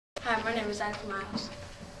Hi, my name is Isaac Miles.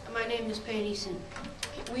 My name is Payne Eason.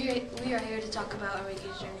 We are here to talk about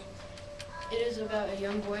Enrique's journey. It is about a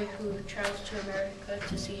young boy who travels to America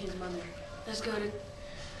to see his mother. Let's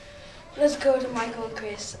go to Michael and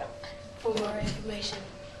Chris for more information.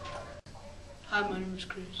 Hi, my name is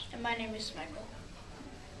Chris. And my name is Michael.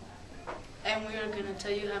 And we are going to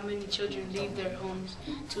tell you how many children leave their homes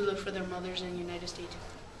to look for their mothers in the United States.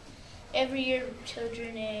 Every year,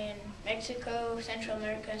 children in Mexico, Central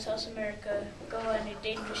America, and South America go on a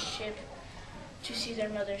dangerous ship to see their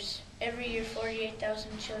mothers. Every year,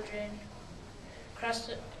 48,000 children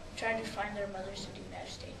try to find their mothers in the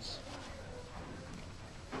United States.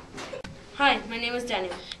 Hi, my name is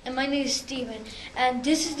Daniel. And my name is Steven. And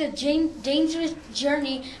this is the dangerous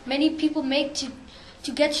journey many people make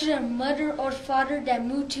to get to their mother or father that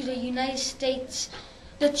moved to the United States.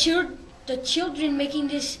 The children making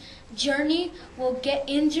this journey will get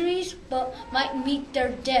injuries but might meet their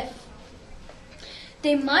death.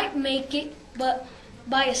 They might make it but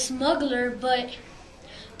by a smuggler, but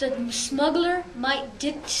the smuggler might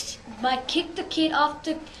kick the kid off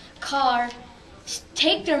the car,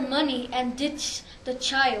 take their money, and ditch the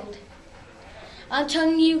child. I'm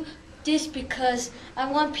telling you this because I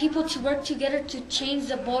want people to work together to change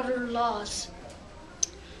the border laws.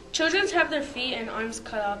 Children have their feet and arms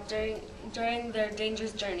cut off during their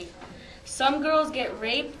dangerous journey. Some girls get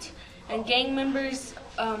raped, and gang members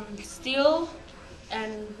steal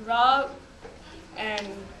and rob and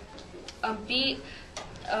beat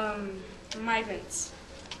migrants.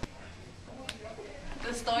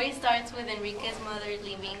 The story starts with Enrique's mother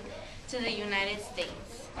leaving to the United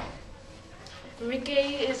States.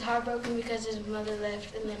 Enrique is heartbroken because his mother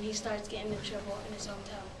left, and then he starts getting in trouble in his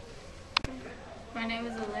hometown. My name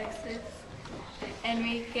is Alexis.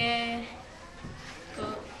 Enrique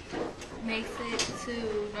makes it to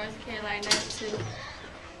North Carolina to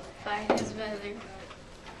find his mother.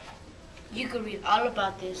 You could read all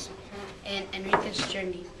about this in Enrique's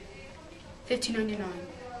journey. $15.99.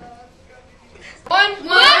 One.